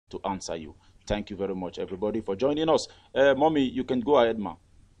to answer you. Thank you very much, everybody, for joining us. Mommy, you can go ahead, ma.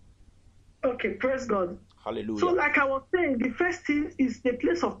 Okay, praise God. Hallelujah. So, like I was saying, the first thing is the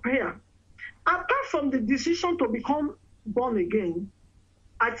place of prayer. Apart from the decision to become born again,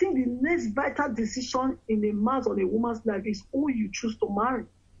 I think the next vital decision in a man's or a woman's life is who you choose to marry.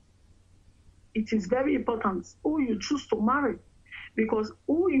 It is very important who you choose to marry, because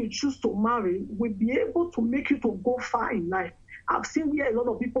who you choose to marry will be able to make you to go far in life. I've seen where a lot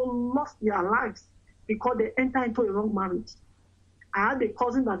of people lost their lives because they enter into a wrong marriage. I had a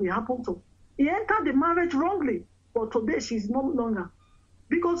cousin that it happened to. He entered the marriage wrongly, but today she's no longer.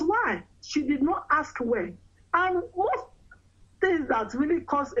 Because why? She did not ask well. And most things that really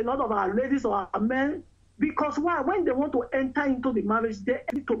cause a lot of our ladies or our men, because why? When they want to enter into the marriage, they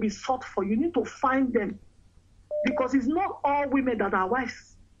need to be sought for. You need to find them. Because it's not all women that are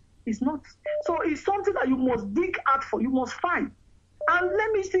wives. It's not. So it's something that you must dig out for. You must find. And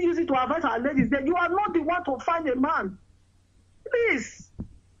let me still use it to advise our ladies that you are not the one to find a man. Please,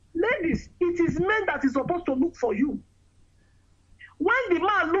 ladies, it is men that is supposed to look for you. When the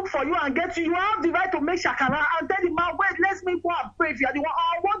man look for you and get you, you have the right to make shakara and tell the man, wait, let me go and pray if you are the one.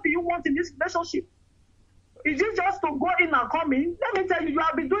 What do you want in this relationship? Is it just to go in and come in? Let me tell you, you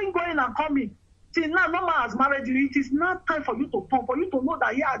have been doing going and coming. Till now, no man has married you. It is not time for you to talk, for you to know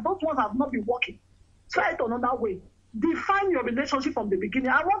that, yeah, those ones have not been working. Try it another way. Define your relationship from the beginning.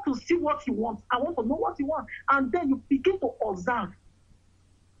 I want to see what you want. I want to know what you want. And then you begin to observe.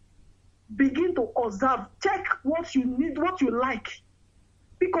 Begin to observe. Check what you need, what you like.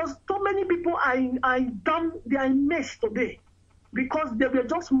 Because so many people are in mess today. Because they were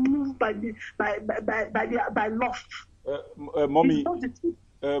just moved by lust. Mommy,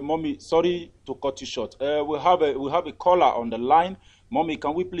 Mommy, sorry to cut you short. We have a caller on the line. Mommy,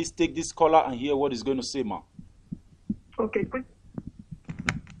 can we please take this caller and hear what he's going to say, ma? Okay, quick.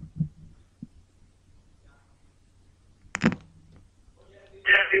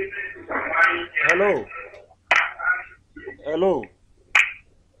 Hello. Hello.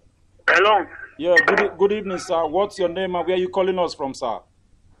 Hello. Yeah, good evening, sir. What's your name and where are you calling us from, sir?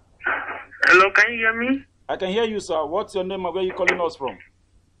 Hello, can you hear me? I can hear you, sir. What's your name and where are you calling us from?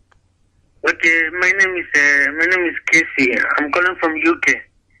 Okay, my name is Casey. I'm calling from UK.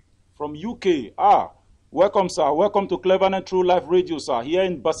 From UK. Ah, welcome, sir. Welcome to Clevernet True Life Radio, sir. Here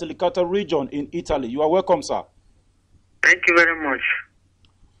in Basilicata region in Italy. You are welcome, sir. Thank you very much.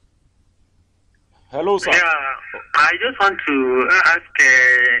 Hello, sir. Yeah, I just want to ask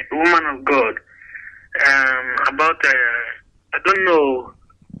a woman of God about I don't know,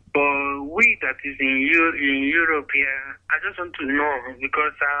 but we that is in Europe here, I just want to know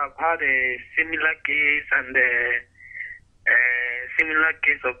because I've had a similar case and similar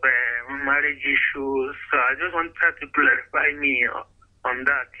case of marriage issues. So I just want her to clarify me on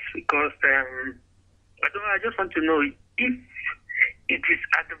that because I just want to know if it is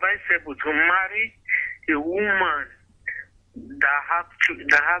advisable to marry a woman that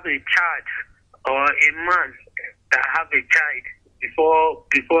have a child or a man that have a child before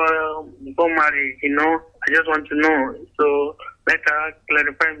marriage. You know, I just want to know. So let her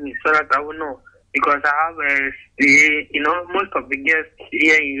clarify me so that I will know because I have most of the guests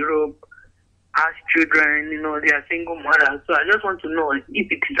here in Europe has children. You know, they are single mothers. So I just want to know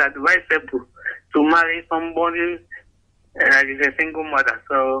if it is advisable to marry somebody that is a single mother.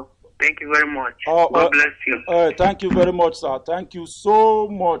 So thank you very much. God bless you. Thank you very much, sir. Thank you so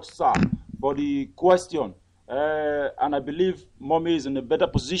much, sir, for the question. And I believe Mommy is in a better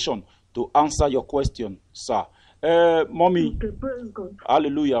position to answer your question, sir. Mommy. Okay, praise God.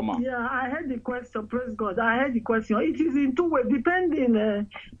 Hallelujah, ma. Yeah, I heard the question. Praise God. I heard the question. It is in two ways, depending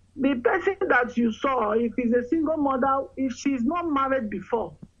the person that you saw. If he's a single mother, if she's not married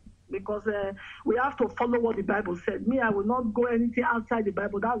before, because we have to follow what the Bible said. Me, I will not go anything outside the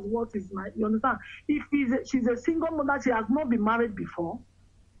Bible. That's what is my. You understand? If she's a single mother, she has not been married before,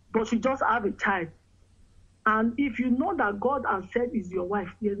 but she just have a child. And if you know that God has said is your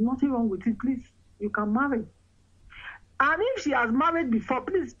wife, there's nothing wrong with it. Please, you can marry. And if she has married before,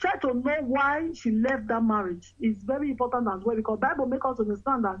 please try to know why she left that marriage. It's very important as well because Bible makes us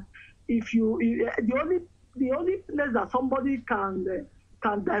understand that the only place that somebody can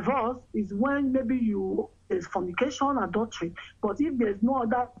divorce is when maybe there's fornication, adultery. But if there's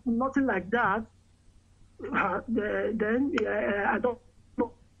nothing like that, then I don't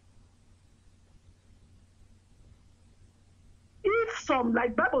know. If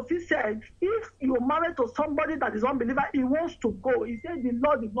like Bible says, if you're married to somebody that is unbeliever, he wants to go. He said the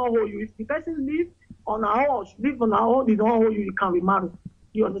Lord did not hold you. If the person live on her own, live on her own, he don't hold you, you can remarry.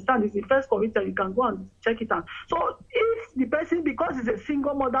 You understand? It's in First Corinthians, you can go and check it out. So if the person, because it's a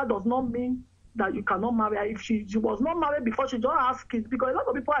single mother, does not mean that you cannot marry her. If she was not married before, she just has kids, because a lot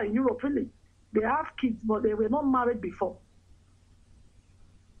of people are in Europe, really. They have kids, but they were not married before.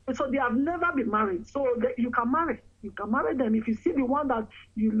 So they have never been married. So you can marry. You can marry them. If you see the one that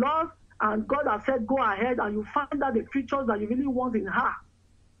you love and God has said go ahead, and you find out the features that you really want in her,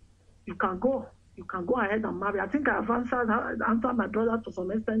 you can go. You can go ahead and marry. I think I have answered my brother to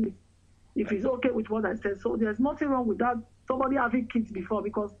some extent if he's okay with what I said. So there's nothing wrong with that. Somebody having kids before,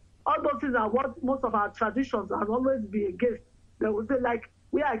 because all those things are what most of our traditions have always been against. They will say, like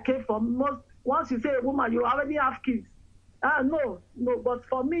where I came from, once you say a woman, you already have kids. No. But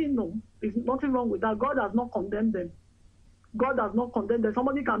for me, no. There's nothing wrong with that. God has not condemned them. God has not condemned them.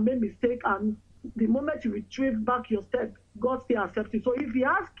 Somebody can make mistake, and the moment you retrieve back your step, God still accepts it. So if he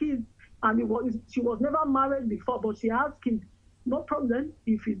has kids and she was never married before, but she has kids, no problem.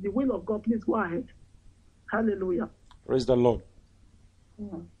 If it's the will of God, please go ahead. Hallelujah. Praise the Lord.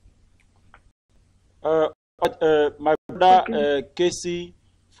 Mm. My brother Casey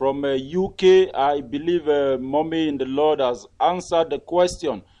from UK, I believe Mommy in the Lord has answered the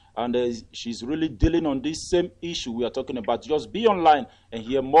question, and she's really dealing on this same issue we are talking about. Just be online and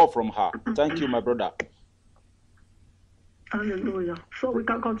hear more from her. Thank you, my brother. Hallelujah. So we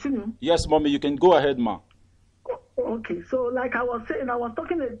can continue. Yes, Mommy, you can go ahead, ma. Okay, so like I was saying, I was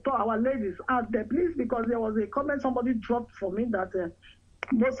talking to our ladies out there, please, because there was a comment somebody dropped for me that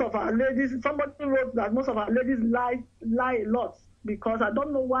most of our ladies, somebody wrote that most of our ladies lie a lot, because I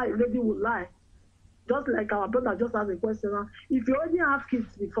don't know why a lady would lie. Just like our brother just asked a question, if you already have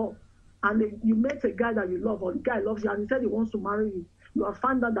kids before, and you met a guy that you love, or the guy loves you, and he said he wants to marry you, you have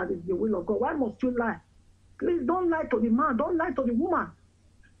found out that it's the will of God. Why must you lie? Please don't lie to the man, don't lie to the woman.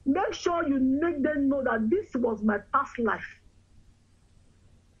 Make sure you make them know that this was my past life.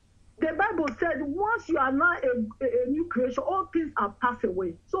 The Bible said once you are now a new creation, all things are passed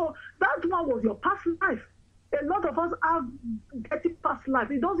away. So that one was your past life. A lot of us have getting past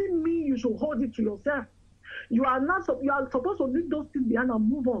life. It doesn't mean you should hold it to yourself. You are supposed to leave those things behind and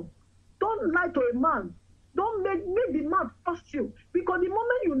move on. Don't lie to a man. Don't make the man trust you, because the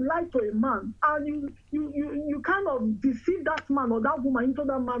moment you lie to a man and you kind of deceive that man or that woman into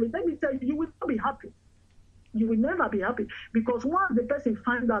that marriage, let me tell you, you will not be happy. You will never be happy, because once the person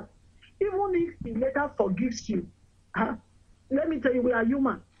finds out, even if he later forgives you, let me tell you, we are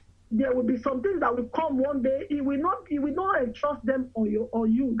human. There will be some things that will come one day. He will not entrust them on you.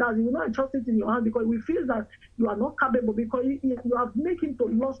 That he will not entrust it in your hand, because we feel that you are not capable, because you have made him to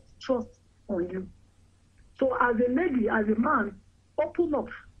lost trust on you. So as a lady, as a man, open up.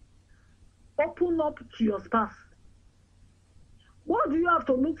 Open up to your spouse. What do you have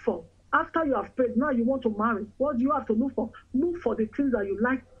to look for? After you have prayed, now you want to marry. What do you have to look for? Look for the things that you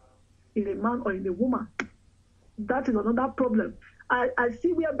like in a man or in a woman. That is another problem. I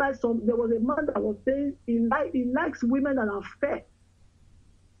see whereby there was a man that was saying he likes women that are fair.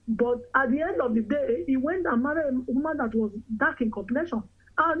 But at the end of the day, he went and married a woman that was dark in complexion.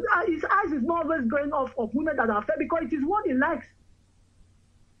 And his eyes is not always going off of women that are fair, because it is what he likes.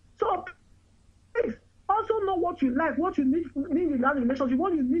 So please also know what you like, what you need in that relationship,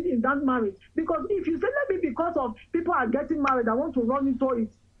 what you need in that marriage. Because if you say, maybe because of people are getting married, I want to run into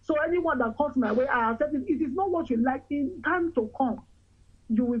it, so anyone that comes my way, I accept it. It is not what you like. In time to come,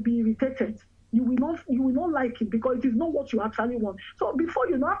 you will be irritated. You will not like it, because it is not what you actually want. So before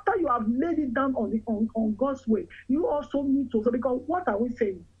after you have laid it down on God's way, you also need to. So because what are we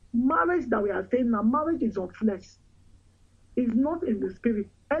saying? Marriage that we are saying now, marriage is of flesh. It's not in the spirit.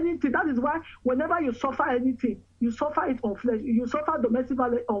 Anything. That is why whenever you suffer anything, you suffer it on flesh. You suffer domestic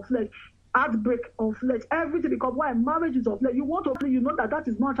violence on flesh, heartbreak on flesh, everything. Because why? Marriage is of flesh. You want to, you know that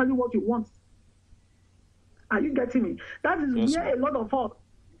is not actually what you want. Are you getting me? That is where a lot of us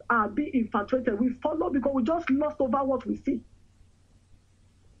are being infatuated. We follow because we just lost over what we see.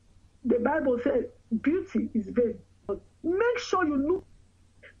 The Bible says beauty is vain. But make sure you look,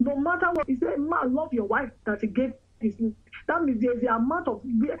 no matter what. It says, man, love your wife that he gave his life. That means there's the amount of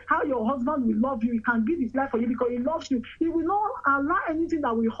how your husband will love you. He can give his life for you because he loves you. He will not allow anything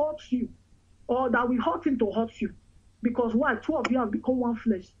that will hurt you or that will hurt him to hurt you. Because why? Two of you have become one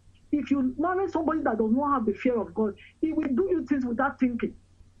flesh. If you marry somebody that does not have the fear of God, he will do you things without thinking.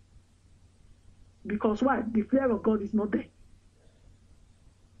 Because why? The fear of God is not there.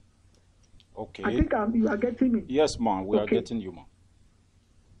 Okay. I think you are getting me. Yes, ma'am. We are getting you, ma'am.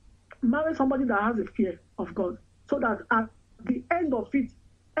 Marry somebody that has a fear of God, so that at the end of it,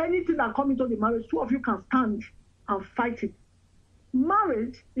 anything that comes into the marriage, two of you can stand and fight it.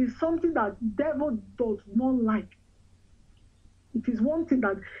 Marriage is something that devil does not like. It is one thing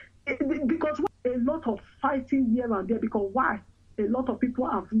that, because a lot of fighting here and there because why? A lot of people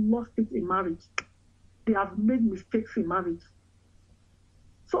have lost it in marriage. They have made mistakes in marriage.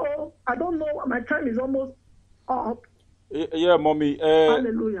 So I don't know. My time is almost up. Yeah, mommy.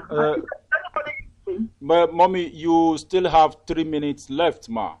 Hallelujah. Mommy, you still have 3 minutes left,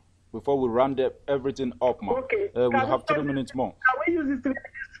 ma, before we round everything up, ma. Okay. We have 3 minutes more. Can we use this 3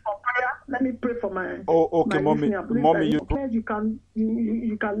 minutes for prayer? Let me pray for my. Oh, okay, my mommy. listener. Please, Mommy,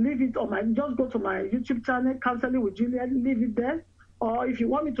 you can leave it on my. Just go to my YouTube channel, Counseling with Juliet. Leave it there. Or if you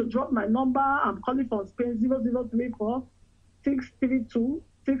want me to drop my number, I'm calling from Spain 0034 632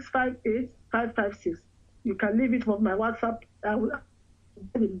 658 556. You can leave it on my WhatsApp. I will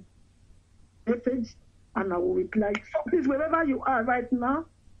message and I will reply. So please, wherever you are right now,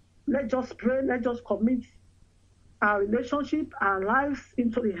 let's just pray. Let's just commit our relationship, our lives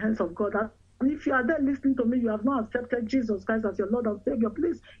into the hands of God. And if you are there listening to me, you have not accepted Jesus Christ as your Lord and Savior,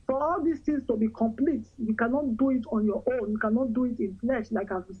 please, for all these things to be complete, you cannot do it on your own. You cannot do it in flesh.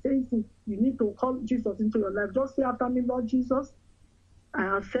 Like I've been saying, you need to call Jesus into your life. Just say after me, Lord Jesus,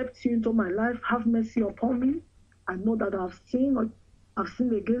 I accept you into my life. Have mercy upon me. I know that I've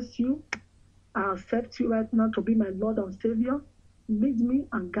sinned against you. I accept you right now to be my Lord and Savior. Lead me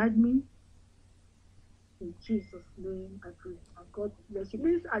and guide me. In Jesus' name, I pray. And God bless you.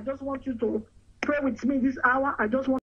 Please, I just want you to pray with me this hour. I just want